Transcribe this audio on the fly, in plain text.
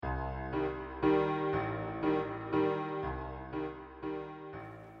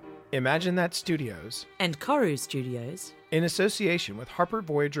Imagine That Studios, and Koru Studios, in association with Harper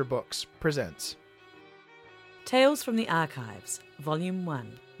Voyager Books, presents Tales from the Archives, Volume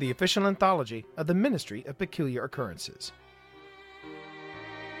 1. the official anthology of the Ministry of Peculiar Occurrences.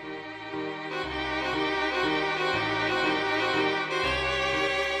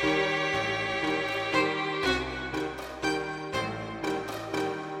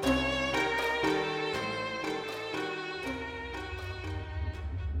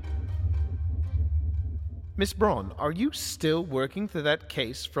 Miss Braun, are you still working through that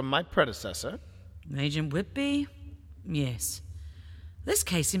case from my predecessor? Agent Whitby? Yes. This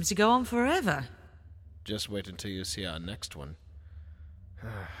case seems to go on forever. Just wait until you see our next one.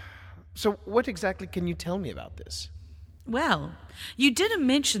 So what exactly can you tell me about this? Well, you didn't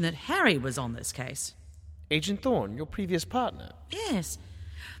mention that Harry was on this case. Agent Thorne, your previous partner. Yes.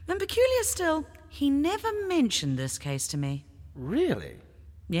 And peculiar still, he never mentioned this case to me. Really?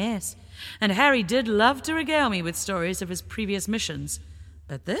 Yes, and Harry did love to regale me with stories of his previous missions.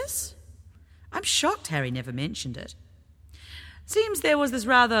 But this? I'm shocked Harry never mentioned it. Seems there was this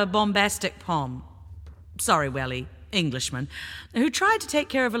rather bombastic Englishman, who tried to take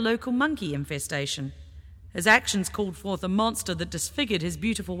care of a local monkey infestation. His actions called forth a monster that disfigured his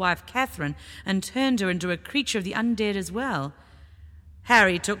beautiful wife Catherine and turned her into a creature of the undead as well.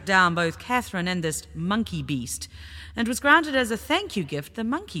 Harry took down both Catherine and this monkey beast, and was granted as a thank you gift the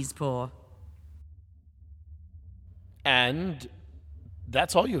monkey's paw. And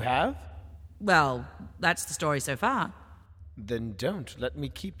that's all you have? Well, that's the story so far. Then don't let me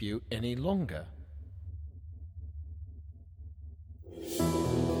keep you any longer.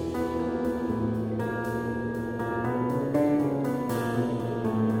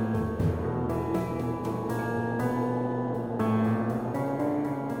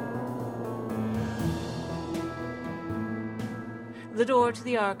 The door to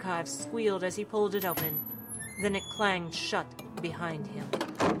the archives squealed as he pulled it open. Then it clanged shut behind him.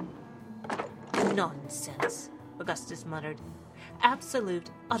 Nonsense, Augustus muttered. Absolute,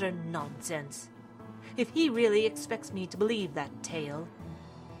 utter nonsense. If he really expects me to believe that tale.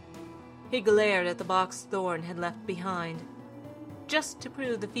 He glared at the box Thorne had left behind. Just to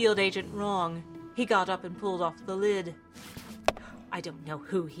prove the field agent wrong, he got up and pulled off the lid. I don't know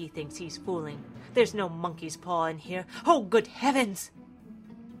who he thinks he's fooling. There's no monkey's paw in here. Oh, good heavens!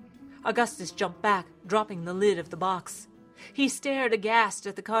 Augustus jumped back, dropping the lid of the box. He stared aghast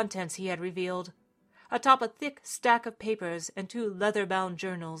at the contents he had revealed. Atop a thick stack of papers and two leather-bound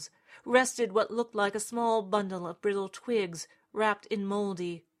journals rested what looked like a small bundle of brittle twigs wrapped in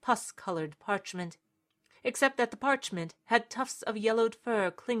moldy, pus-colored parchment, except that the parchment had tufts of yellowed fur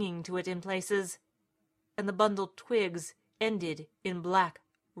clinging to it in places, and the bundled twigs ended in black,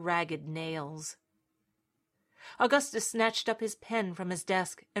 ragged nails. Augustus snatched up his pen from his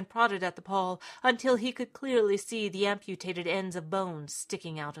desk and prodded at the paw until he could clearly see the amputated ends of bone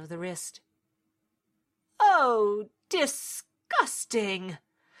sticking out of the wrist. Oh, disgusting!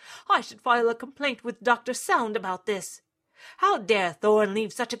 I should file a complaint with Dr. Sound about this. How dare Thorne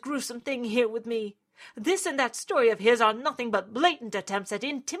leave such a gruesome thing here with me? This and that story of his are nothing but blatant attempts at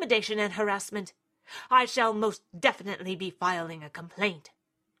intimidation and harassment. I shall most definitely be filing a complaint.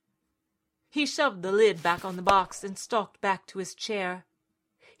 He shoved the lid back on the box and stalked back to his chair.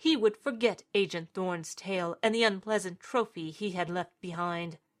 He would forget Agent Thorne's tale and the unpleasant trophy he had left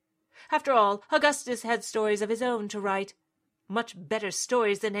behind. After all, Augustus had stories of his own to write. Much better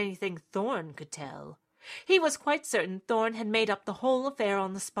stories than anything Thorne could tell. He was quite certain Thorne had made up the whole affair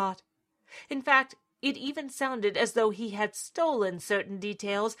on the spot. In fact, it even sounded as though he had stolen certain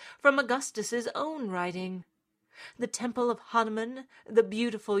details from Augustus's own writing. The temple of Hanuman, the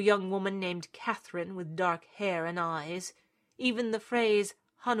beautiful young woman named Catherine with dark hair and eyes, even the phrase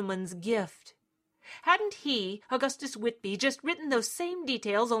Hanuman's gift. Hadn't he, Augustus Whitby, just written those same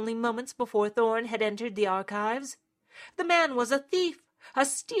details only moments before Thorne had entered the archives? The man was a thief, a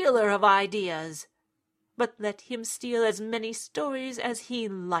stealer of ideas. But let him steal as many stories as he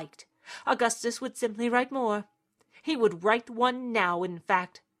liked. Augustus would simply write more. He would write one now, in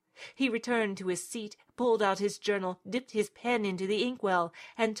fact. He returned to his seat, pulled out his journal, dipped his pen into the inkwell,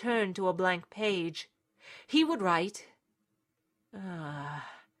 and turned to a blank page. He would write...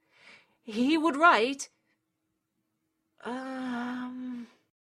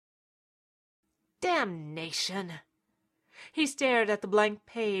 Damnation! He stared at the blank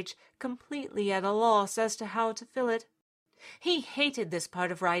page, completely at a loss as to how to fill it. He hated this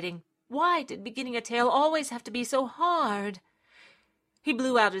part of writing. Why did beginning a tale always have to be so hard? He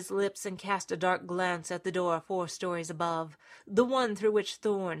blew out his lips and cast a dark glance at the door 4 stories above, the one through which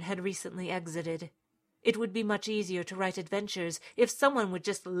Thorne had recently exited. It would be much easier to write adventures if someone would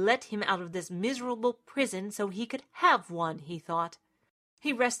just let him out of this miserable prison so he could have one, he thought.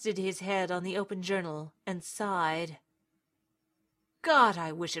 He rested his head on the open journal and sighed. God,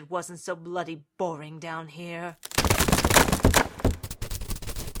 I wish it wasn't so bloody boring down here.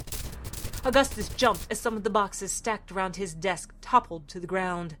 Augustus jumped as some of the boxes stacked around his desk toppled to the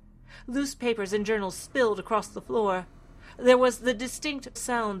ground. Loose papers and journals spilled across the floor. There was the distinct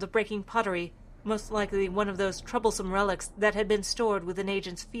sound of breaking pottery, most likely one of those troublesome relics that had been stored with an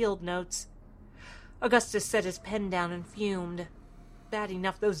agent's field notes. Augustus set his pen down and fumed. Bad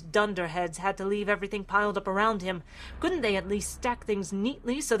enough those dunderheads had to leave everything piled up around him. Couldn't they at least stack things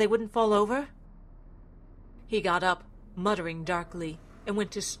neatly so they wouldn't fall over? He got up, muttering darkly, and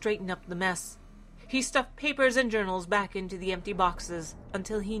went to straighten up the mess. He stuffed papers and journals back into the empty boxes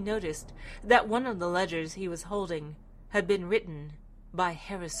until he noticed that one of the ledgers he was holding had been written by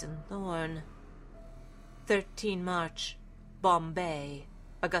Harrison Thorne. 13 March, Bombay,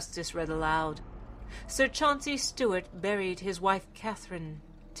 Augustus read aloud. Sir Chauncey Stuart buried his wife Catherine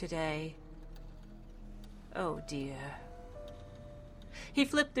today. Oh dear. He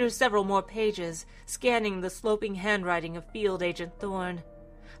flipped through several more pages, scanning the sloping handwriting of Field Agent Thorne.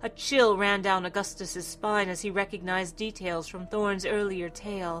 A chill ran down Augustus's spine as he recognized details from Thorne's earlier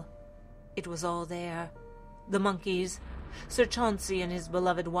tale. It was all there. The monkeys, Sir Chauncey and his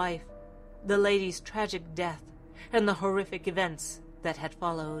beloved wife, the lady's tragic death, and the horrific events that had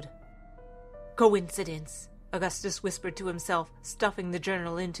followed. Coincidence, Augustus whispered to himself, stuffing the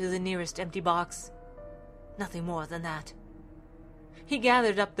journal into the nearest empty box. Nothing more than that. He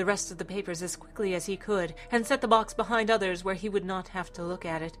gathered up the rest of the papers as quickly as he could and set the box behind others where he would not have to look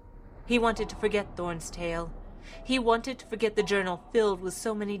at it. He wanted to forget Thorne's tale. He wanted to forget the journal filled with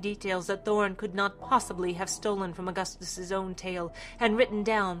so many details that Thorne could not possibly have stolen from Augustus's own tale and written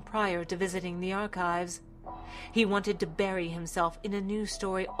down prior to visiting the archives. He wanted to bury himself in a new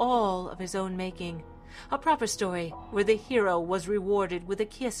story all of his own making, a proper story where the hero was rewarded with a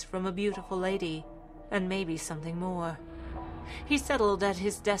kiss from a beautiful lady, and maybe something more. He settled at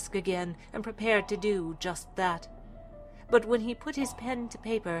his desk again and prepared to do just that. But when he put his pen to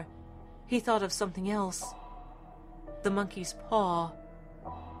paper, he thought of something else. The monkey's paw.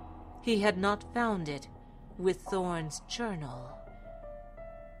 He had not found it with Thorne's journal.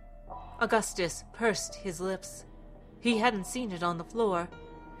 Augustus pursed his lips. He hadn't seen it on the floor,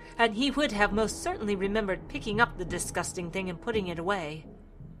 and he would have most certainly remembered picking up the disgusting thing and putting it away.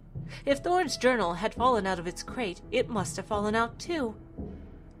 If Thorne's journal had fallen out of its crate, it must have fallen out too.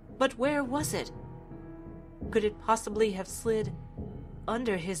 But where was it? Could it possibly have slid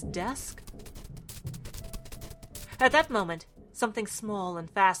under his desk? At that moment, something small and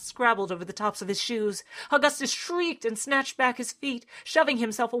fast scrabbled over the tops of his shoes. Augustus shrieked and snatched back his feet, shoving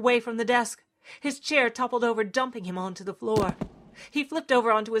himself away from the desk. His chair toppled over, dumping him onto the floor. He flipped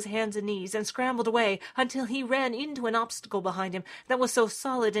over onto his hands and knees and scrambled away until he ran into an obstacle behind him that was so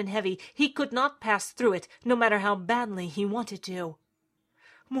solid and heavy he could not pass through it, no matter how badly he wanted to.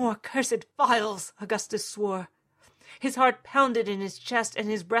 More cursed files, Augustus swore. His heart pounded in his chest and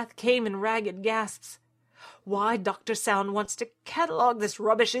his breath came in ragged gasps. Why Dr. Sound wants to catalog this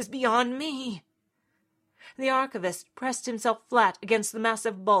rubbish is beyond me. The archivist pressed himself flat against the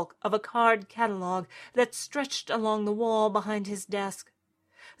massive bulk of a card catalog that stretched along the wall behind his desk.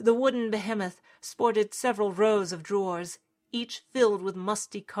 The wooden behemoth sported several rows of drawers, each filled with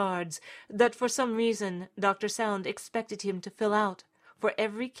musty cards that for some reason Dr. Sound expected him to fill out for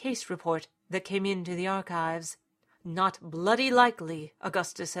every case report that came into the archives. Not bloody likely,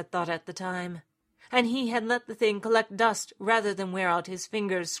 Augustus had thought at the time. And he had let the thing collect dust rather than wear out his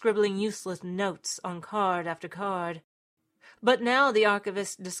fingers scribbling useless notes on card after card. But now the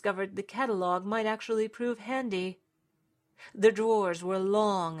archivist discovered the catalog might actually prove handy. The drawers were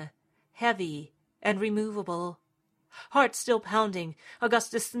long, heavy, and removable. Heart still pounding,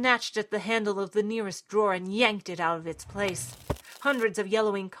 Augustus snatched at the handle of the nearest drawer and yanked it out of its place. Hundreds of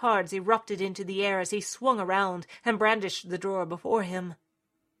yellowing cards erupted into the air as he swung around and brandished the drawer before him.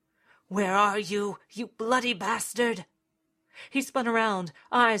 "Where are you, you bloody bastard?" He spun around,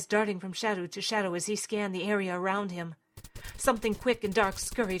 eyes darting from shadow to shadow as he scanned the area around him. Something quick and dark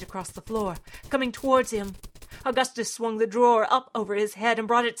scurried across the floor, coming towards him. Augustus swung the drawer up over his head and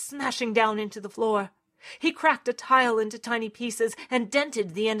brought it smashing down into the floor. He cracked a tile into tiny pieces and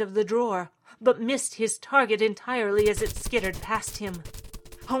dented the end of the drawer, but missed his target entirely as it skittered past him.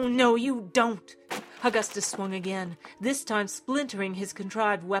 "Oh, no, you don't!" Augustus swung again, this time splintering his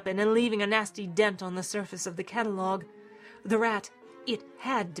contrived weapon and leaving a nasty dent on the surface of the catalog. The rat, it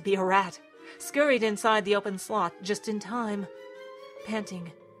had to be a rat, scurried inside the open slot just in time.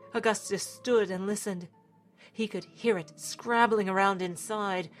 Panting, Augustus stood and listened. He could hear it scrabbling around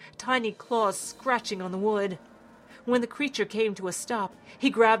inside, tiny claws scratching on the wood. When the creature came to a stop, he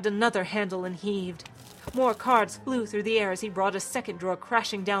grabbed another handle and heaved. More cards flew through the air as he brought a second drawer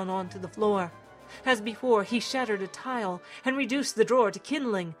crashing down onto the floor. As before, he shattered a tile and reduced the drawer to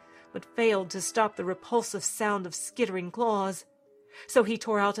kindling, but failed to stop the repulsive sound of skittering claws. So he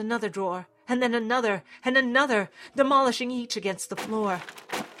tore out another drawer, and then another, and another, demolishing each against the floor.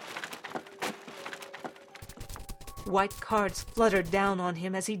 White cards fluttered down on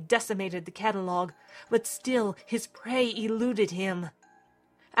him as he decimated the catalog, but still his prey eluded him.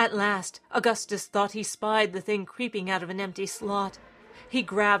 At last, Augustus thought he spied the thing creeping out of an empty slot. He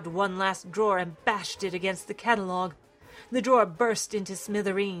grabbed one last drawer and bashed it against the catalog. The drawer burst into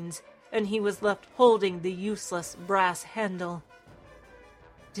smithereens, and he was left holding the useless brass handle.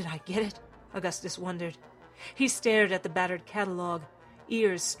 Did I get it? Augustus wondered. He stared at the battered catalog,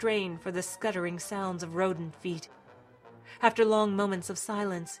 ears strained for the scuttering sounds of rodent feet. After long moments of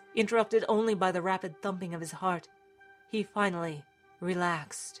silence, interrupted only by the rapid thumping of his heart, he finally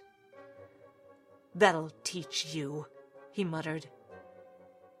relaxed. "That'll teach you," he muttered.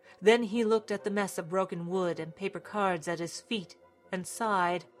 Then he looked at the mess of broken wood and paper cards at his feet and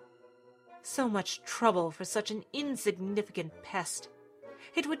sighed. So much trouble for such an insignificant pest.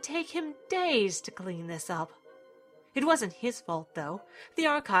 It would take him days to clean this up. It wasn't his fault, though. The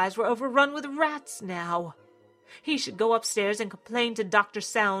archives were overrun with rats now. He should go upstairs and complain to Dr.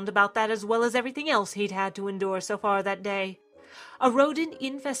 Sound about that as well as everything else he'd had to endure so far that day. A rodent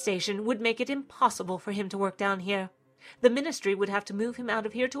infestation would make it impossible for him to work down here. The ministry would have to move him out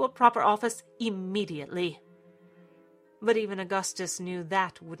of here to a proper office immediately. But even Augustus knew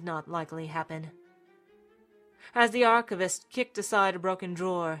that would not likely happen. As the archivist kicked aside a broken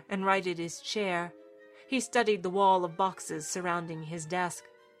drawer and righted his chair, he studied the wall of boxes surrounding his desk.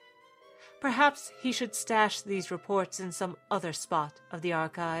 Perhaps he should stash these reports in some other spot of the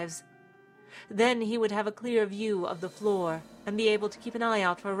archives. Then he would have a clear view of the floor and be able to keep an eye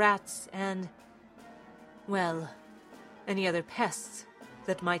out for rats and, well, any other pests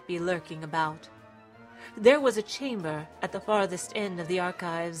that might be lurking about. There was a chamber at the farthest end of the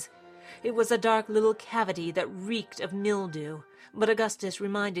archives. It was a dark little cavity that reeked of mildew, but Augustus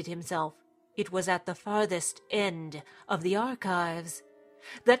reminded himself it was at the farthest end of the archives.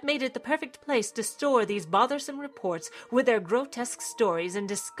 That made it the perfect place to store these bothersome reports with their grotesque stories and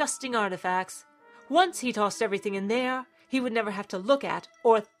disgusting artifacts. Once he tossed everything in there, he would never have to look at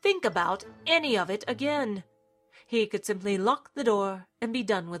or think about any of it again. He could simply lock the door and be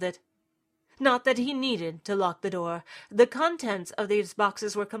done with it. Not that he needed to lock the door. The contents of these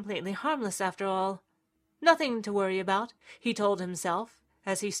boxes were completely harmless after all. Nothing to worry about, he told himself,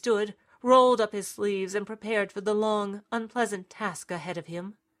 as he stood, rolled up his sleeves and prepared for the long, unpleasant task ahead of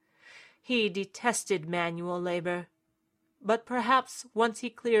him. He detested manual labor. But perhaps once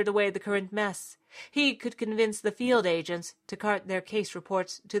he cleared away the current mess, he could convince the field agents to cart their case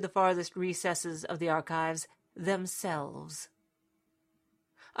reports to the farthest recesses of the archives themselves.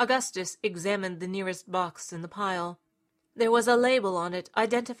 Augustus examined the nearest box in the pile. There was a label on it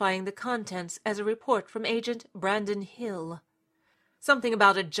identifying the contents as a report from Agent Brandon Hill. Something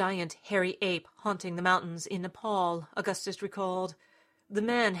about a giant hairy ape haunting the mountains in Nepal, Augustus recalled. The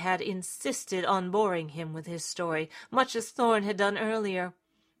man had insisted on boring him with his story, much as Thorne had done earlier,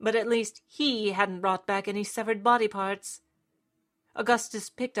 but at least he hadn't brought back any severed body parts. Augustus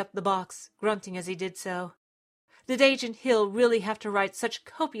picked up the box, grunting as he did so. Did Agent Hill really have to write such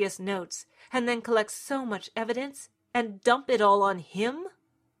copious notes, and then collect so much evidence, and dump it all on him?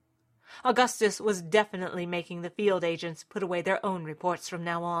 Augustus was definitely making the field agents put away their own reports from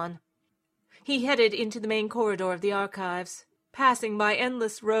now on. He headed into the main corridor of the archives, passing by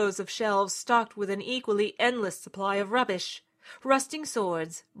endless rows of shelves stocked with an equally endless supply of rubbish. Rusting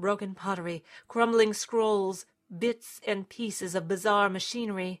swords, broken pottery, crumbling scrolls, bits and pieces of bizarre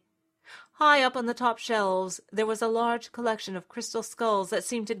machinery. High up on the top shelves, there was a large collection of crystal skulls that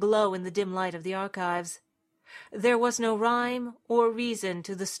seemed to glow in the dim light of the archives. There was no rhyme or reason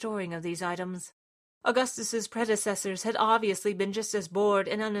to the storing of these items. Augustus's predecessors had obviously been just as bored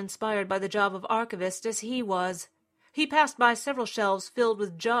and uninspired by the job of archivist as he was. He passed by several shelves filled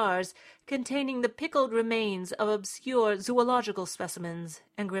with jars containing the pickled remains of obscure zoological specimens,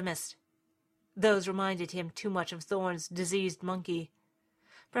 and grimaced. Those reminded him too much of Thorne's diseased monkey.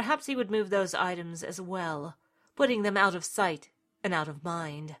 Perhaps he would move those items as well, putting them out of sight and out of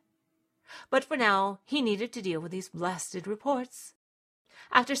mind. But for now, he needed to deal with these blasted reports.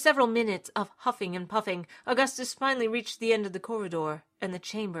 After several minutes of huffing and puffing, Augustus finally reached the end of the corridor and the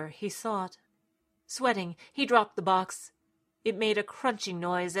chamber he sought. Sweating, he dropped the box. It made a crunching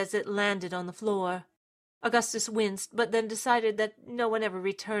noise as it landed on the floor. Augustus winced, but then decided that no one ever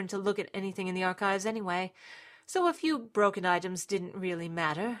returned to look at anything in the archives anyway, so a few broken items didn't really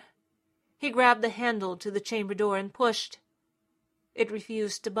matter. He grabbed the handle to the chamber door and pushed. It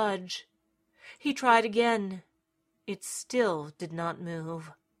refused to budge. He tried again. It still did not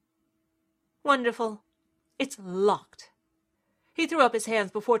move. Wonderful. It's locked. He threw up his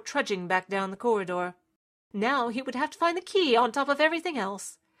hands before trudging back down the corridor. Now he would have to find the key on top of everything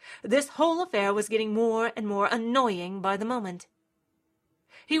else. This whole affair was getting more and more annoying by the moment.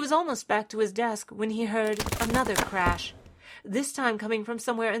 He was almost back to his desk when he heard another crash, this time coming from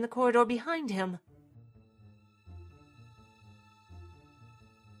somewhere in the corridor behind him.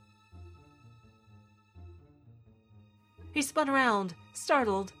 He spun around,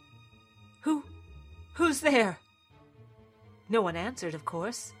 startled. Who's there? No one answered, of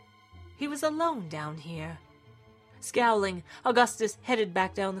course. He was alone down here. Scowling, Augustus headed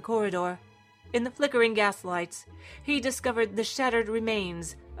back down the corridor. In the flickering gaslights, he discovered the shattered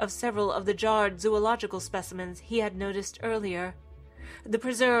remains of several of the jarred zoological specimens he had noticed earlier. The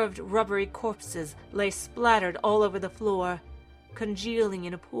preserved rubbery corpses lay splattered all over the floor, congealing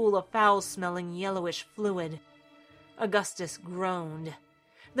in a pool of foul-smelling yellowish fluid. Augustus groaned.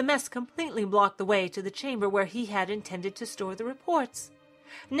 The mess completely blocked the way to the chamber where he had intended to store the reports.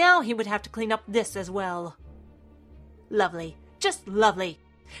 Now he would have to clean up this as well. Lovely. Just lovely.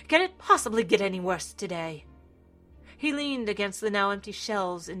 Can it possibly get any worse today? He leaned against the now empty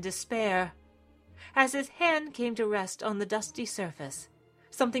shelves in despair. As his hand came to rest on the dusty surface,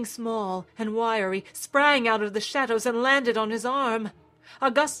 something small and wiry sprang out of the shadows and landed on his arm.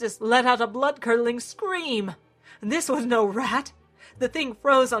 Augustus let out a blood-curdling scream. This was no rat. The thing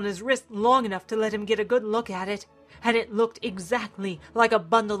froze on his wrist long enough to let him get a good look at it, and it looked exactly like a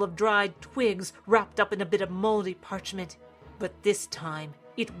bundle of dried twigs wrapped up in a bit of moldy parchment. But this time,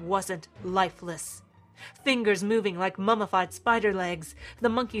 it wasn't lifeless. Fingers moving like mummified spider legs, the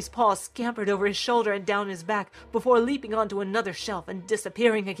monkey's paw scampered over his shoulder and down his back before leaping onto another shelf and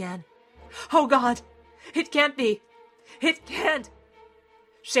disappearing again. Oh, God! It can't be! It can't!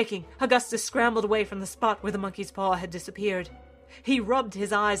 Shaking, Augustus scrambled away from the spot where the monkey's paw had disappeared. He rubbed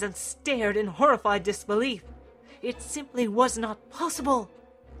his eyes and stared in horrified disbelief. It simply was not possible.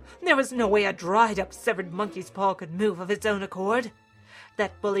 There was no way a dried-up, severed monkey's paw could move of its own accord.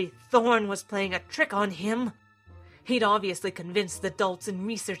 That bully Thorn was playing a trick on him. He'd obviously convinced the dolts in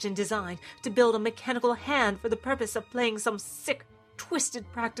research and design to build a mechanical hand for the purpose of playing some sick,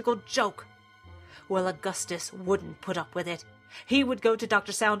 twisted practical joke. Well, Augustus wouldn't put up with it. He would go to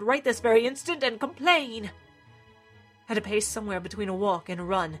Dr. Sound right this very instant and complain. At a pace somewhere between a walk and a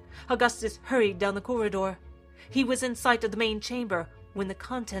run, Augustus hurried down the corridor. He was in sight of the main chamber when the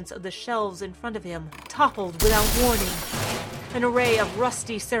contents of the shelves in front of him toppled without warning. An array of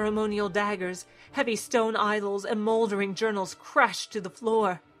rusty ceremonial daggers, heavy stone idols, and moldering journals crashed to the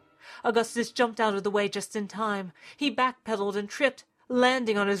floor. Augustus jumped out of the way just in time. He backpedaled and tripped,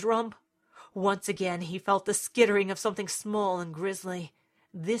 landing on his rump. Once again he felt the skittering of something small and grisly,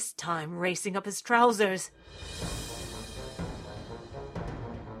 this time racing up his trousers.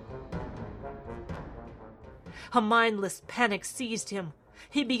 A mindless panic seized him.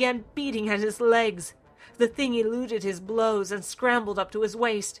 He began beating at his legs. The thing eluded his blows and scrambled up to his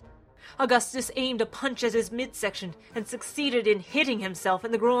waist. Augustus aimed a punch at his midsection and succeeded in hitting himself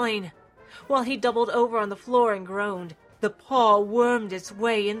in the groin. While he doubled over on the floor and groaned, the paw wormed its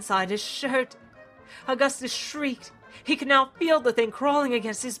way inside his shirt. Augustus shrieked. He could now feel the thing crawling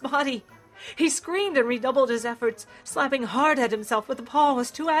against his body. He screamed and redoubled his efforts, slapping hard at himself, but the paw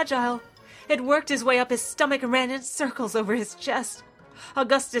was too agile. It worked his way up his stomach and ran in circles over his chest.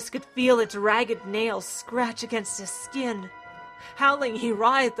 Augustus could feel its ragged nails scratch against his skin. Howling, he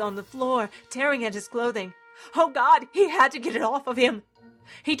writhed on the floor, tearing at his clothing. Oh, God, he had to get it off of him.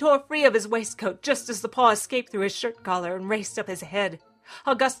 He tore free of his waistcoat just as the paw escaped through his shirt collar and raced up his head.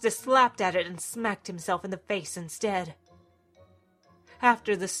 Augustus slapped at it and smacked himself in the face instead.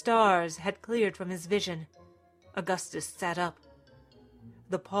 After the stars had cleared from his vision, Augustus sat up.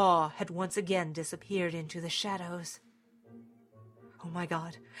 The paw had once again disappeared into the shadows. Oh, my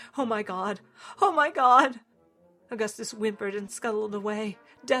God! Oh, my God! Oh, my God! Augustus whimpered and scuttled away,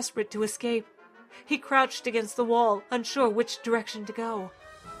 desperate to escape. He crouched against the wall, unsure which direction to go.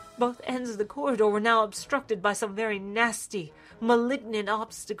 Both ends of the corridor were now obstructed by some very nasty, malignant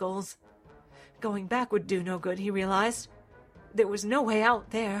obstacles. Going back would do no good, he realized. There was no way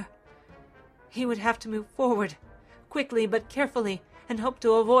out there. He would have to move forward, quickly but carefully, and hope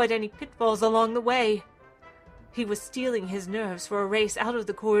to avoid any pitfalls along the way. He was steeling his nerves for a race out of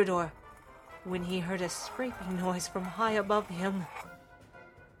the corridor when he heard a scraping noise from high above him.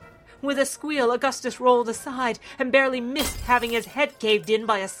 With a squeal, Augustus rolled aside and barely missed having his head caved in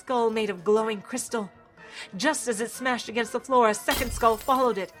by a skull made of glowing crystal. Just as it smashed against the floor, a second skull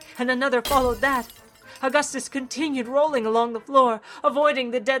followed it, and another followed that. Augustus continued rolling along the floor,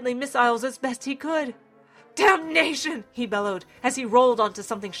 avoiding the deadly missiles as best he could. "Damnation!" he bellowed, as he rolled onto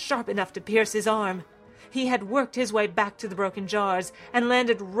something sharp enough to pierce his arm. He had worked his way back to the broken jars and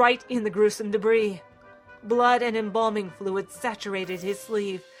landed right in the gruesome debris. Blood and embalming fluid saturated his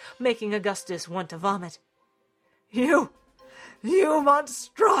sleeve, making Augustus want to vomit. You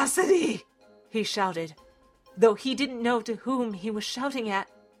monstrosity!" he shouted, though he didn't know to whom he was shouting at.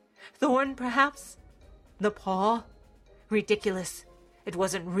 Thorn, perhaps? The paw? Ridiculous. It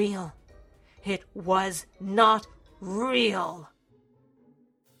wasn't real. It was not real.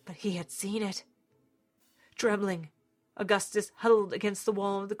 But he had seen it. Trembling, Augustus huddled against the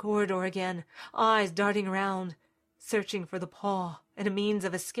wall of the corridor again, eyes darting around, searching for the paw and a means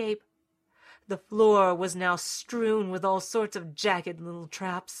of escape. The floor was now strewn with all sorts of jagged little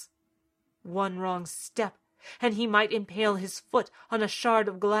traps. One wrong step, and he might impale his foot on a shard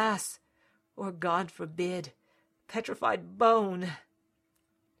of glass, or, God forbid, petrified bone.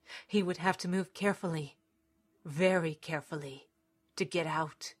 He would have to move carefully, very carefully, to get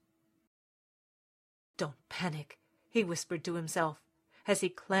out. "Don't panic," he whispered to himself as he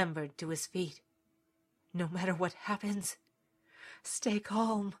clambered to his feet. "No matter what happens, stay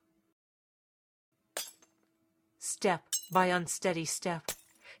calm." Step by unsteady step,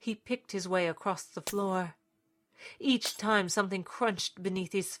 he picked his way across the floor. Each time something crunched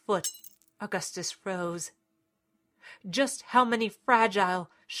beneath his foot, Augustus froze. Just how many fragile,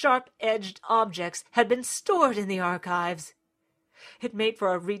 sharp-edged objects had been stored in the archives? It made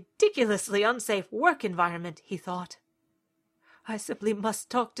for a ridiculously unsafe work environment, he thought. "I simply must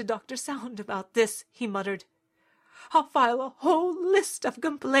talk to Dr. Sound about this," he muttered. "I'll file a whole list of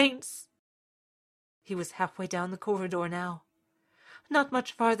complaints." He was halfway down the corridor now. Not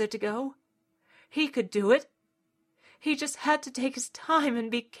much farther to go. He could do it. He just had to take his time and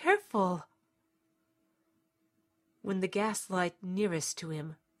be careful. When the gaslight nearest to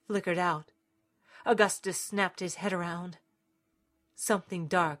him flickered out, Augustus snapped his head around. Something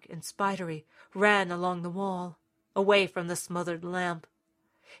dark and spidery ran along the wall, away from the smothered lamp.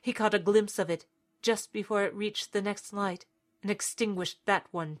 He caught a glimpse of it just before it reached the next light and extinguished that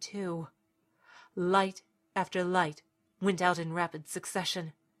one too. Light after light went out in rapid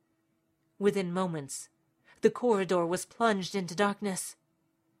succession. Within moments, the corridor was plunged into darkness.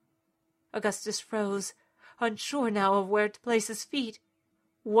 Augustus froze, unsure now of where to place his feet.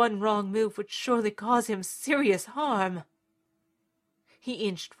 One wrong move would surely cause him serious harm. He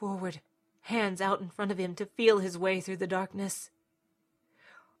inched forward, hands out in front of him to feel his way through the darkness.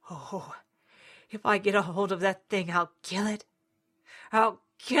 "Oh, if I get a hold of that thing, I'll kill it. I'll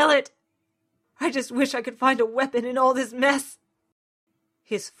kill it. I just wish I could find a weapon in all this mess."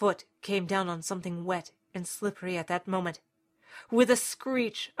 His foot came down on something wet and slippery at that moment. With a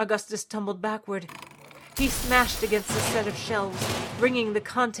screech, Augustus tumbled backward. He smashed against a set of shelves, bringing the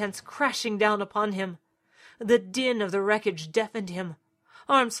contents crashing down upon him. The din of the wreckage deafened him.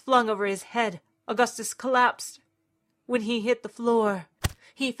 Arms flung over his head, Augustus collapsed. When he hit the floor,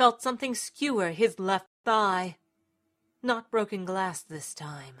 he felt something skewer his left thigh. Not broken glass this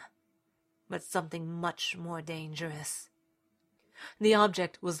time, but something much more dangerous. The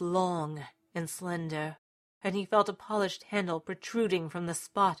object was long and slender, and he felt a polished handle protruding from the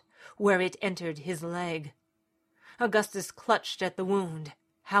spot where it entered his leg. Augustus clutched at the wound,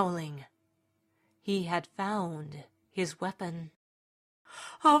 howling. He had found his weapon.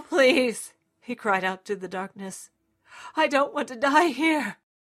 "Oh, please," he cried out to the darkness. "I don't want to die here."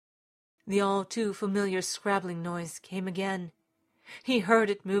 The all-too-familiar scrabbling noise came again. He heard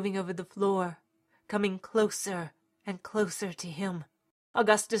it moving over the floor, coming closer and closer to him.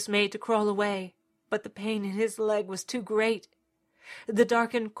 Augustus made to crawl away, but the pain in his leg was too great. The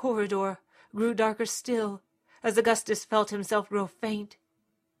darkened corridor grew darker still, as Augustus felt himself grow faint.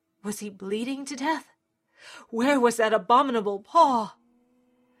 Was he bleeding to death? Where was that abominable paw?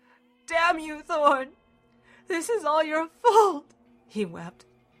 "Damn you, Thorn! This is all your fault!" he wept.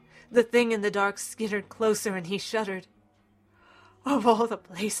 The thing in the dark skittered closer, and he shuddered. "Of all the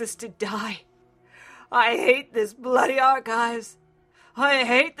places to die! I hate this bloody archives! I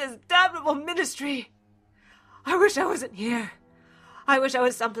hate this damnable ministry! I wish I wasn't here! I wish I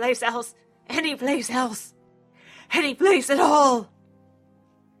was someplace else! Any place else! Any place at all!"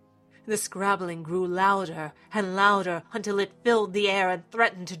 The scrabbling grew louder and louder until it filled the air and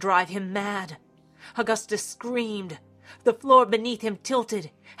threatened to drive him mad. Augustus screamed. The floor beneath him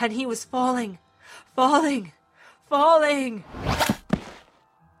tilted, and he was falling, falling, falling.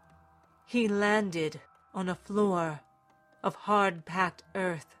 He landed on a floor of hard-packed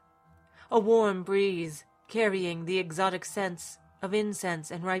earth, a warm breeze carrying the exotic scents of incense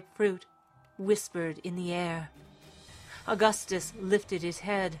and ripe fruit whispered in the air. Augustus lifted his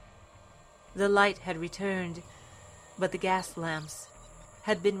head. The light had returned, but the gas lamps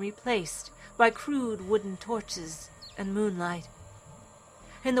had been replaced by crude wooden torches and moonlight.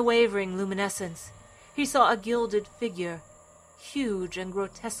 In the wavering luminescence, he saw a gilded figure, huge and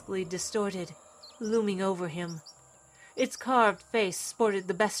grotesquely distorted, looming over him. Its carved face sported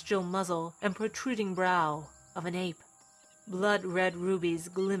the bestial muzzle and protruding brow of an ape. Blood-red rubies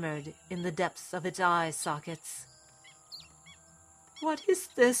glimmered in the depths of its eye sockets. "What is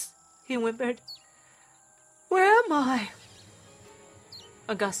this?" he whimpered. "Where am I?"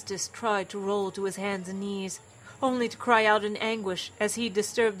 Augustus tried to roll to his hands and knees, only to cry out in anguish as he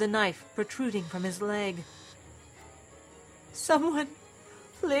disturbed the knife protruding from his leg. "Someone,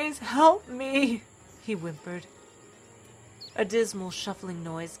 please help me," he whimpered. A dismal shuffling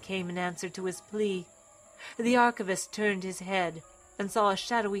noise came in answer to his plea. The archivist turned his head and saw a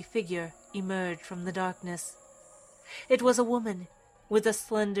shadowy figure emerge from the darkness. It was a woman with a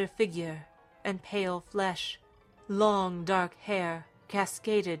slender figure and pale flesh. Long dark hair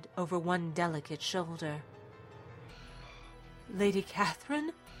cascaded over one delicate shoulder. "Lady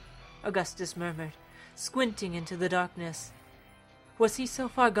Catherine?" Augustus murmured, squinting into the darkness. Was he so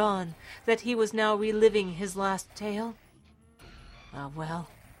far gone that he was now reliving his last tale? Ah, well,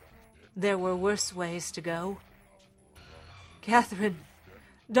 there were worse ways to go. "Catherine,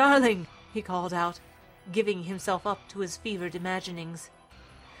 darling," he called out, giving himself up to his fevered imaginings.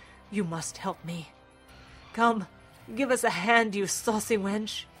 "You must help me. Come, give us a hand, you saucy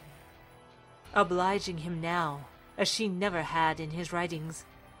wench." Obliging him now, as she never had in his writings,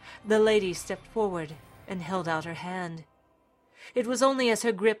 the lady stepped forward and held out her hand. It was only as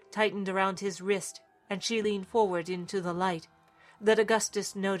her grip tightened around his wrist and she leaned forward into the light that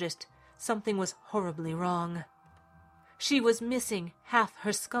Augustus noticed something was horribly wrong. She was missing half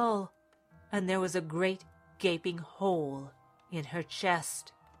her skull, and there was a great gaping hole in her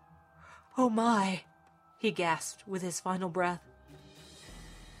chest. "Oh my!" he gasped with his final breath.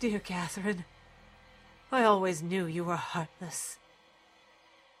 "Dear Catherine, I always knew you were heartless."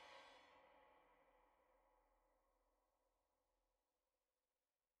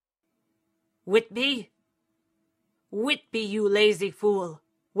 "Whitby? Whitby, you lazy fool!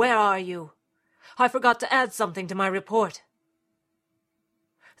 Where are you? I forgot to add something to my report."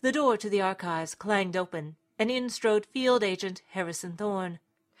 The door to the archives clanged open, and in strode Field Agent Harrison Thorne.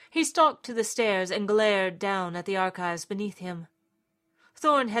 He stalked to the stairs and glared down at the archives beneath him.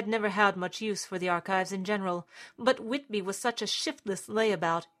 Thorne had never had much use for the archives in general, but Whitby was such a shiftless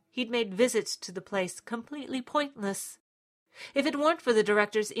layabout, he'd made visits to the place completely pointless. If it weren't for the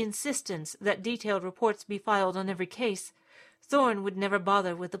director's insistence that detailed reports be filed on every case, Thorne would never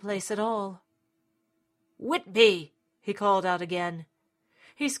bother with the place at all. "Whitby!" he called out again.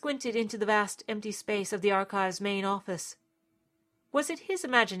 He squinted into the vast empty space of the archive's main office. Was it his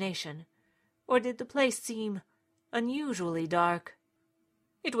imagination, or did the place seem unusually dark?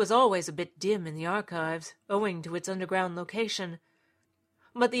 It was always a bit dim in the archives, owing to its underground location,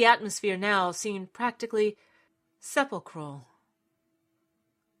 but the atmosphere now seemed practically sepulchral.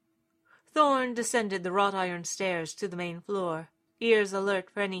 Thorne descended the wrought-iron stairs to the main floor, ears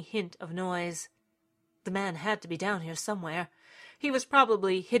alert for any hint of noise. The man had to be down here somewhere. He was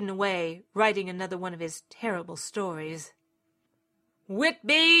probably hidden away, writing another one of his terrible stories.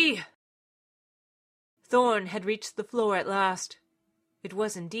 "Whitby!" Thorne had reached the floor at last. It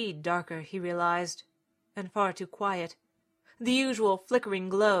was indeed darker, he realized, and far too quiet. The usual flickering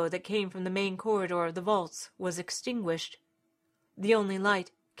glow that came from the main corridor of the vaults was extinguished. The only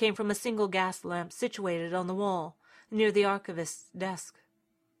light came from a single gas lamp situated on the wall, near the archivist's desk.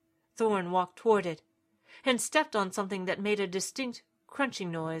 Thorne walked toward it, and stepped on something that made a distinct crunching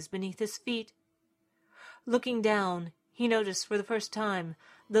noise beneath his feet. Looking down, he noticed for the first time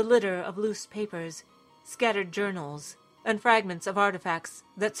the litter of loose papers, scattered journals, and fragments of artifacts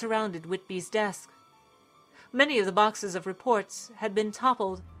that surrounded Whitby's desk. Many of the boxes of reports had been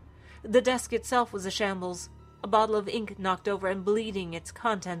toppled. The desk itself was a shambles, a bottle of ink knocked over and bleeding its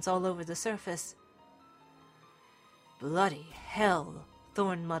contents all over the surface. "Bloody hell,"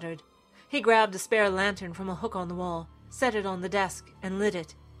 Thorne muttered. He grabbed a spare lantern from a hook on the wall, set it on the desk, and lit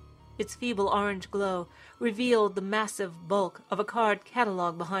it. Its feeble orange glow revealed the massive bulk of a card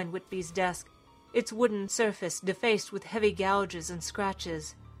catalog behind Whitby's desk, its wooden surface defaced with heavy gouges and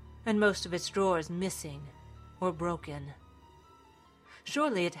scratches, and most of its drawers missing or broken.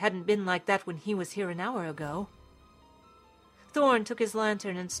 Surely it hadn't been like that when he was here an hour ago. Thorn took his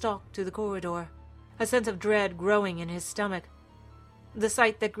lantern and stalked to the corridor, a sense of dread growing in his stomach. The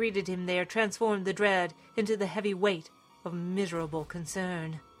sight that greeted him there transformed the dread into the heavy weight of miserable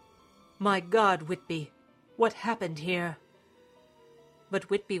concern. My God, Whitby, what happened here? But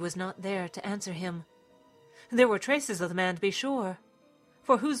Whitby was not there to answer him. There were traces of the man, to be sure.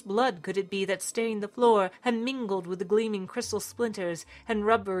 For whose blood could it be that stained the floor and mingled with the gleaming crystal splinters and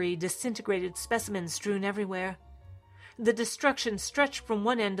rubbery, disintegrated specimens strewn everywhere? The destruction stretched from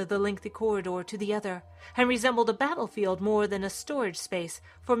one end of the lengthy corridor to the other, and resembled a battlefield more than a storage space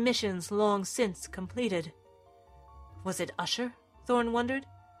for missions long since completed. Was it Usher? Thorn wondered.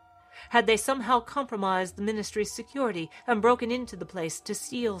 Had they somehow compromised the Ministry's security and broken into the place to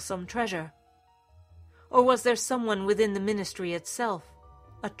steal some treasure? Or was there someone within the Ministry itself,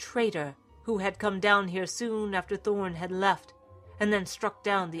 a traitor, who had come down here soon after Thorn had left, and then struck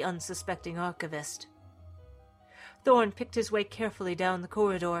down the unsuspecting archivist? Thorn picked his way carefully down the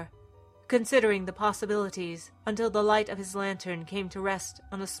corridor, considering the possibilities until the light of his lantern came to rest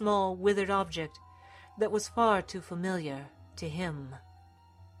on a small, withered object that was far too familiar to him.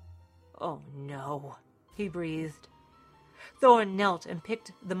 "Oh, no," he breathed. Thorn knelt and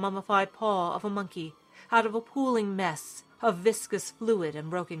picked the mummified paw of a monkey out of a pooling mess of viscous fluid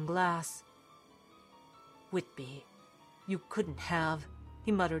and broken glass. "Whitby, you couldn't have,"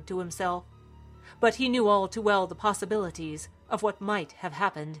 he muttered to himself. But he knew all too well the possibilities of what might have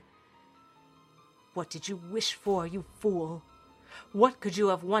happened. "What did you wish for, you fool? What could you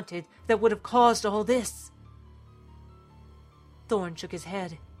have wanted that would have caused all this?" Thorn shook his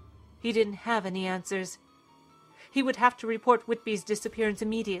head. He didn't have any answers. He would have to report Whitby's disappearance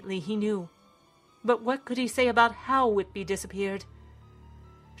immediately, he knew. But what could he say about how Whitby disappeared?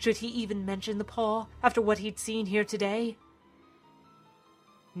 Should he even mention the paw after what he'd seen here today?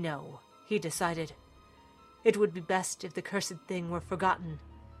 No, he decided. It would be best if the cursed thing were forgotten.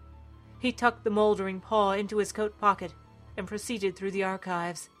 He tucked the moldering paw into his coat pocket and proceeded through the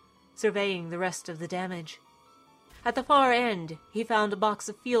archives, surveying the rest of the damage. At the far end, he found a box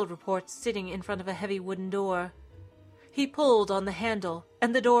of field reports sitting in front of a heavy wooden door. He pulled on the handle,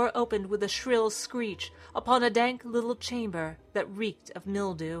 and the door opened with a shrill screech upon a dank little chamber that reeked of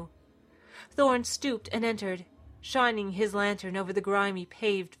mildew. Thorn stooped and entered, shining his lantern over the grimy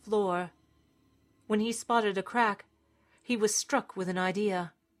paved floor. When he spotted a crack, he was struck with an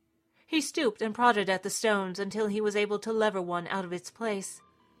idea. He stooped and prodded at the stones until he was able to lever one out of its place.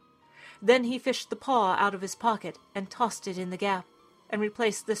 Then he fished the paw out of his pocket and tossed it in the gap, and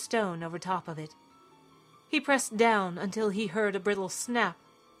replaced the stone over top of it. He pressed down until he heard a brittle snap,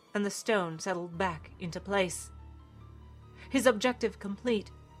 and the stone settled back into place. His objective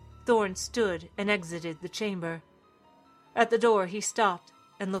complete, Thorn stood and exited the chamber. At the door he stopped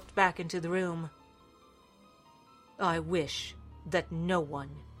and looked back into the room. "I wish that no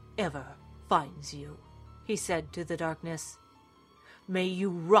one ever finds you," he said to the darkness. "May you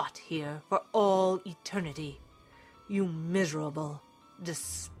rot here for all eternity, you miserable,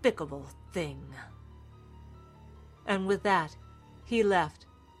 despicable thing." And with that, he left,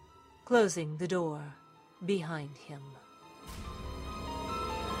 closing the door behind him.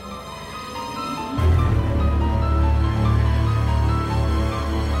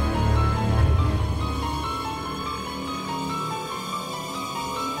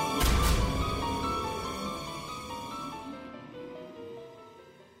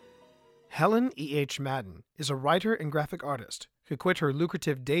 Helen E.H. Madden is a writer and graphic artist who quit her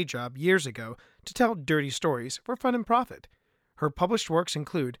lucrative day job years ago to tell dirty stories for fun and profit. Her published works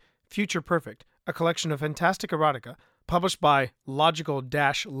include Future Perfect, a collection of fantastic erotica published by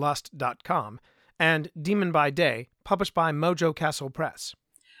logical-lust.com, and Demon by Day, published by Mojo Castle Press.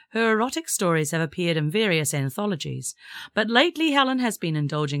 Her erotic stories have appeared in various anthologies, but lately Helen has been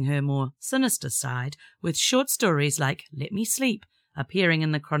indulging her more sinister side with short stories like Let Me Sleep, appearing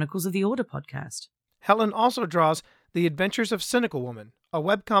in the Chronicles of the Order podcast. Helen also draws The Adventures of Cynical Woman, a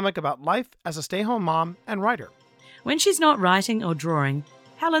webcomic about life as a stay-home mom and writer. When she's not writing or drawing,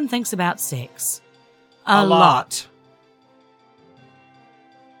 Helen thinks about sex. A lot.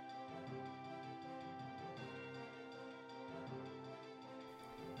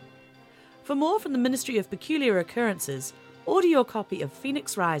 For more from the Ministry of Peculiar Occurrences, order your copy of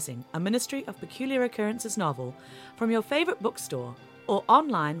Phoenix Rising, a Ministry of Peculiar Occurrences novel, from your favourite bookstore or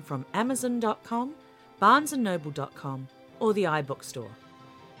online from Amazon.com, BarnesandNoble.com, or the iBookstore.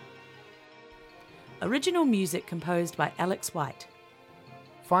 Original music composed by Alex White.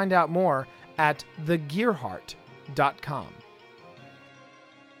 Find out more at thegearheart.com.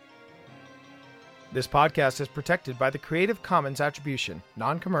 This podcast is protected by the Creative Commons Attribution,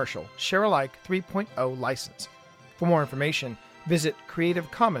 Non-Commercial, Share-alike 3.0 license. For more information, Visit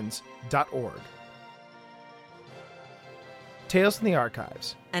creativecommons.org. Tales from the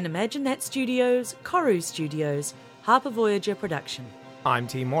Archives. And Imagine That Studios, Koru Studios, Harper Voyager production. I'm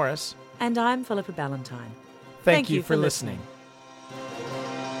T. Morris. And I'm Philippa Ballantyne. Thank you for listening.